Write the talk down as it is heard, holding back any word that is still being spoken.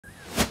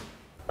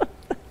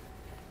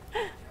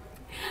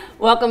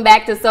Welcome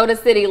back to Soda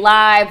City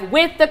Live.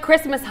 With the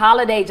Christmas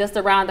holiday just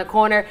around the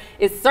corner,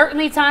 it's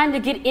certainly time to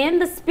get in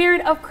the spirit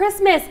of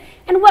Christmas.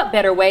 And what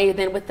better way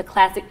than with the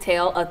classic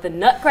tale of the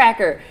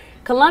Nutcracker?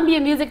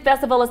 Columbia Music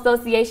Festival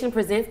Association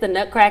presents the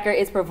Nutcracker.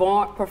 It's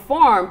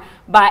performed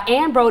by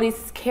Ann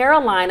Brody's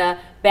Carolina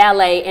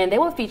Ballet, and they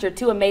will feature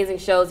two amazing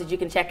shows that you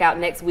can check out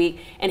next week.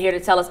 And here to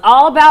tell us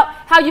all about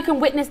how you can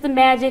witness the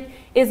magic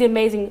is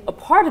a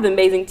part of the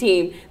amazing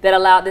team that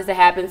allowed this to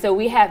happen. So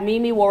we have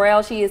Mimi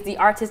Worrell. She is the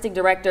artistic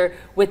director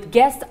with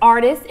guest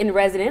artists in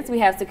residence. We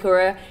have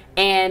Sakura,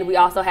 and we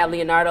also have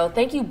Leonardo.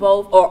 Thank you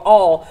both, or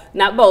all,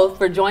 not both,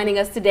 for joining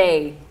us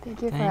today.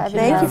 Thank you for having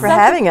us. Thank you for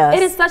having us.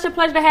 It is such a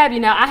pleasure to have you.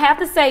 Now, I have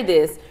to say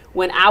this.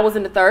 When I was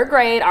in the 3rd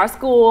grade, our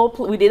school,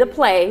 we did a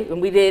play,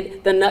 and we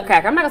did the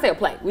Nutcracker. I'm not gonna say a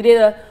play. We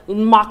did a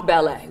mock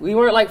ballet. We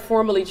weren't like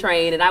formally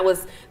trained, and I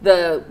was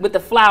with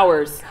the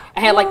flowers. I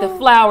had like the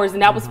flowers,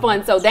 and that was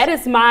fun. So that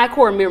is my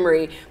core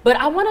memory. But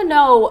I wanna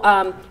know,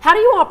 how do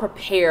you all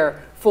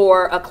prepare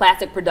for a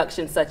classic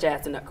production such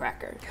as the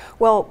Nutcracker?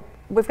 Well,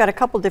 we've got a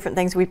couple different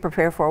things we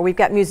prepare for. We've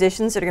got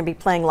musicians that are going to be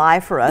playing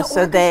live for us,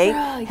 so they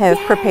have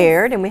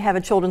prepared, and we have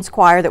a children's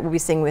choir that will be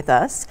singing with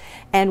us,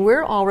 and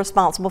we're all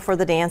responsible for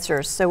the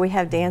dancers. So we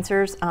have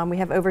dancers. We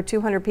have over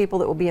 200 people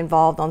that will be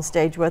involved on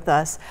stage with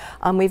us.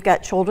 We've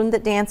got children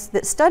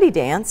that study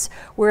dance.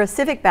 We're a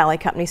civic ballet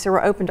company, so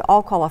we're open to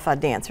all qualified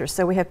dancers.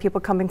 So we have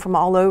people coming from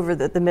all over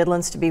the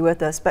Midlands to be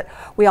with us. But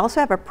we also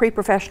have a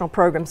pre-professional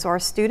program, so our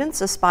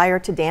students aspire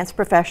to dance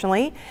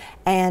professionally,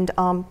 and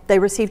they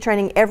receive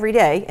training every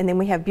day, and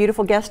then we have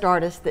beautiful guest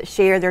artists that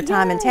share their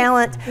time and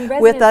talent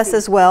with us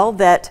as well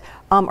that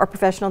are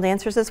professional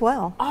dancers as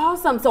well.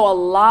 Awesome. So a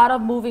lot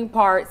of moving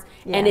parts,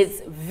 and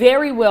it's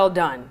very well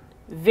done.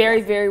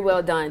 Very, very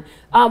well done.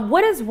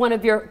 What is one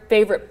of your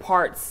favorite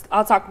parts?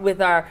 I'll talk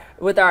with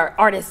our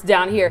artists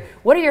down here.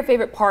 What are your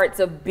favorite parts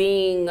of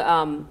being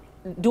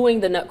doing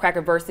the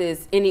Nutcracker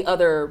versus any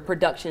other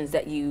productions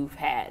that you've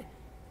had?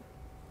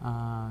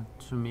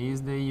 To me,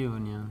 it's the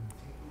union.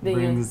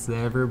 Brings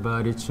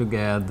everybody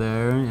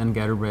together and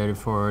get ready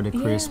for the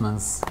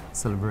Christmas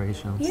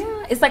celebrations.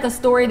 Yeah, it's like a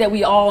story that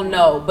we all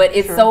know, but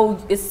it's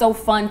so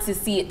fun to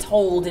see it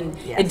told in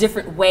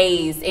different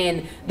ways.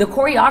 And the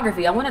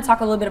choreography, I want to talk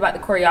a little bit about the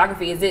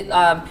choreography.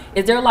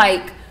 Is there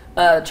like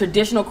a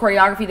traditional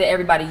choreography that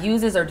everybody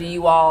uses, or do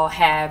you all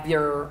have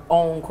your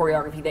own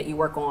choreography that you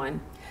work on?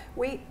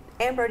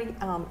 Ann Brody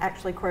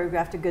actually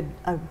choreographed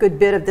a good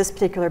bit of this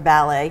particular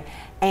ballet,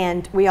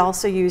 and we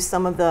also use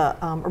some of the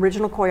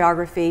original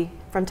choreography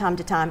from time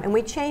to time, and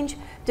we change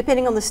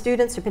depending on the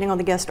students, depending on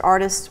the guest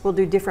artists. We'll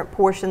do different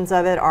portions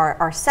of it.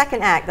 Our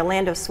second act, the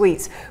Land of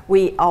Sweets,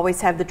 we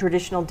always have the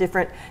traditional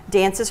different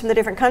dances from the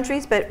different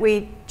countries, but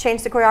we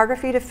change the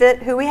choreography to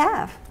fit who we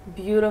have.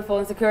 Beautiful.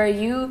 And Sakura,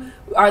 you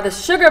are the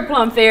Sugar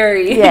Plum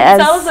Fairy. Yes.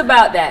 Tell us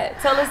about that.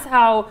 Tell us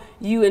how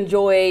you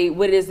enjoy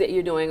what it is that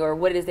you're doing, or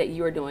what it is that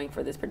you are doing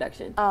for this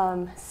production.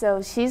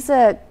 So she's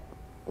a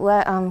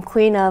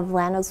queen of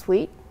Land of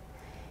Sweet,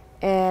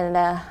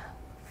 and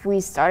we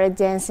started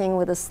dancing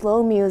with the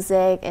slow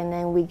music, and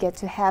then we get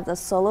to have the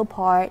solo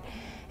part,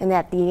 and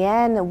at the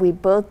end we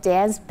both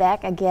dance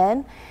back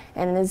again,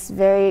 and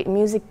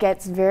music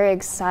gets very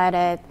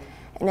excited,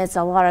 and it's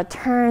a lot of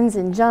turns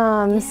and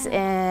jumps,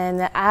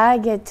 and I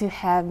get to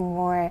have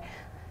more.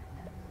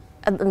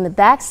 In the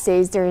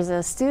backstage, there's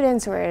a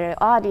students or an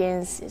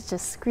audience is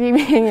just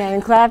screaming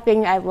and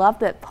clapping. I love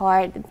that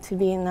part, to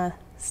be in the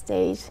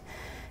stage,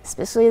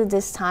 especially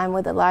this time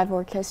with a live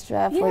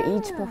orchestra for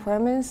each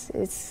performance.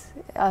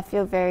 I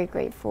feel very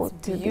grateful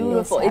to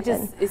beautiful. do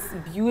this. It's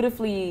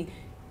beautifully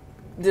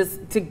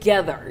just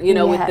together, you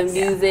know, with the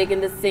music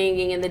and the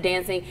singing and the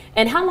dancing.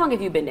 And how long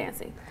have you been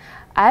dancing?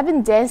 I've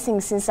been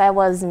dancing since I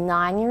was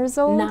 9 years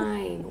old.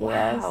 9,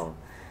 wow.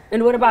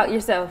 And what about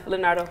yourself,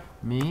 Leonardo?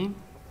 Me?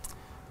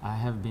 I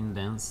have been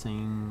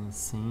dancing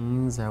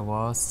since I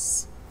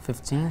was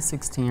 15,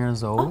 16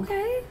 years old.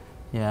 Okay.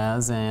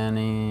 Yes, and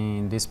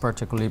in this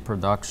particular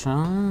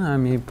production,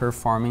 I'm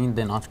performing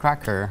the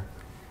Nutcracker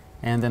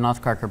and the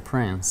Nutcracker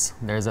Prince.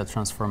 There's a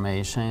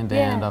transformation at the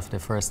end of the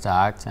first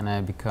act, and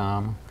I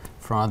become,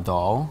 from a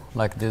doll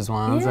like these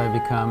ones, I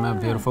become a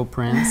beautiful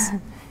prince.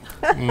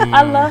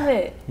 I love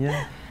it.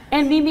 Yeah.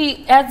 And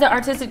Mimi, as the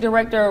artistic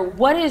director,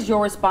 what is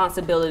your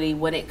responsibility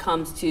when it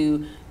comes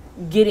to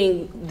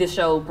getting the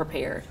show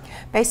prepared?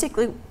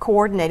 Basically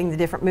coordinating the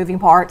different moving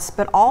parts,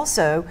 but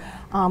also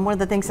one of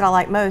the things that I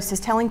like most is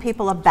telling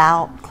people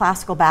about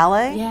classical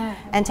ballet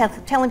and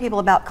telling people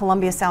about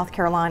Columbia, South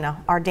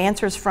Carolina. Our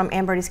dancers from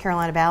Ann Brody's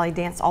Carolina Ballet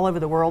dance all over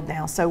the world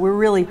now, so we're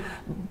really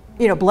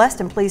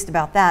blessed and pleased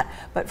about that.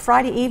 But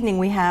Friday evening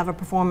we have a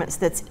performance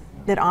that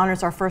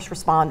honors our first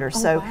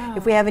responders.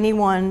 If we have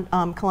anyone,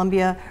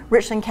 Columbia,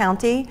 Richland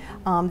County,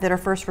 that are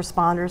first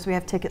responders, we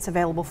have tickets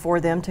available for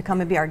them to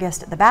come and be our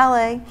guest at the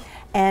ballet.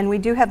 And we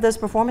do have those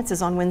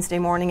performances on Wednesday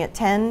morning at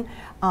 10,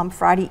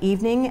 Friday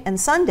evening, and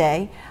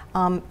Sunday.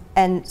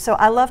 And so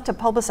I love to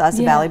publicize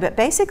the ballet, but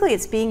basically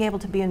it's being able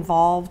to be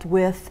involved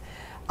with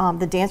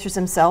the dancers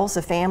themselves,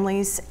 the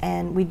families,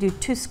 and we do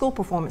 2 school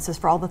performances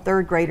for all the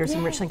 3rd graders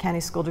in Richland County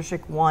School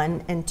District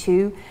 1 and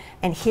 2.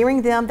 And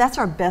hearing them, that's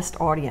our best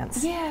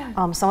audience.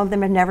 Some of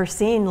them have never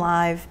seen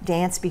live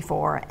dance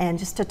before, and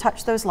just to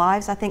touch those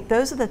lives, I think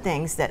those are the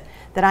things that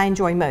I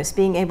enjoy most,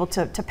 being able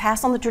to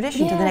pass on the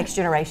tradition to the next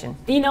generation.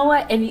 You know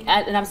what, and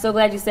I'm so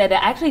glad you said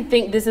that. I actually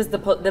think this is the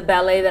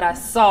ballet that I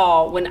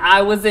saw when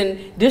I was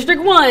in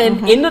District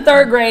 1 in the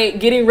 3rd grade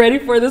getting ready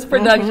for this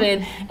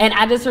production, and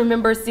I just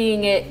remember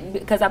seeing it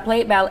because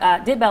I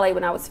did ballet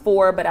when I was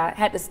 4, but I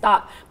had to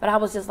stop. But I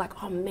was just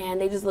like, oh man,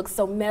 they just look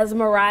so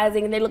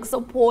mesmerizing, and they look so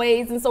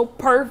poised and so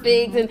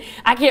perfect, and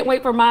I can't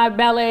wait for my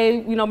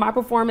ballet, my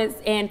performance.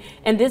 And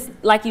this,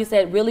 like you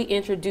said, really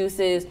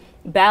introduces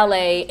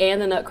ballet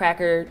and the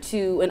Nutcracker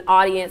to an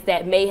audience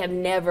that may have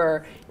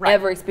never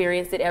ever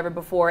experienced it ever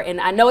before. And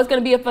I know it's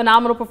going to be a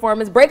phenomenal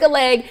performance. Break a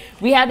leg.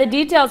 We have the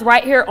details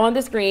right here on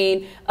the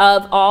screen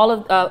of all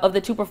of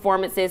the 2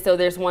 performances. So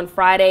there's one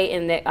Friday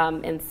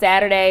and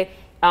Saturday.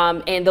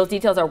 And those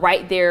details are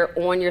right there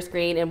on your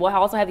screen. And we'll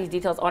also have these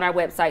details on our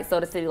website,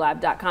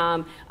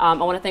 SodaCityLive.com. I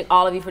want to thank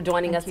all of you for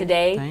joining us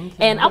today. Thank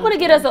you. And I want to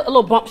get us a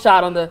little bump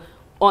shot on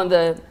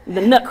the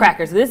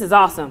Nutcrackers. This is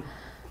awesome.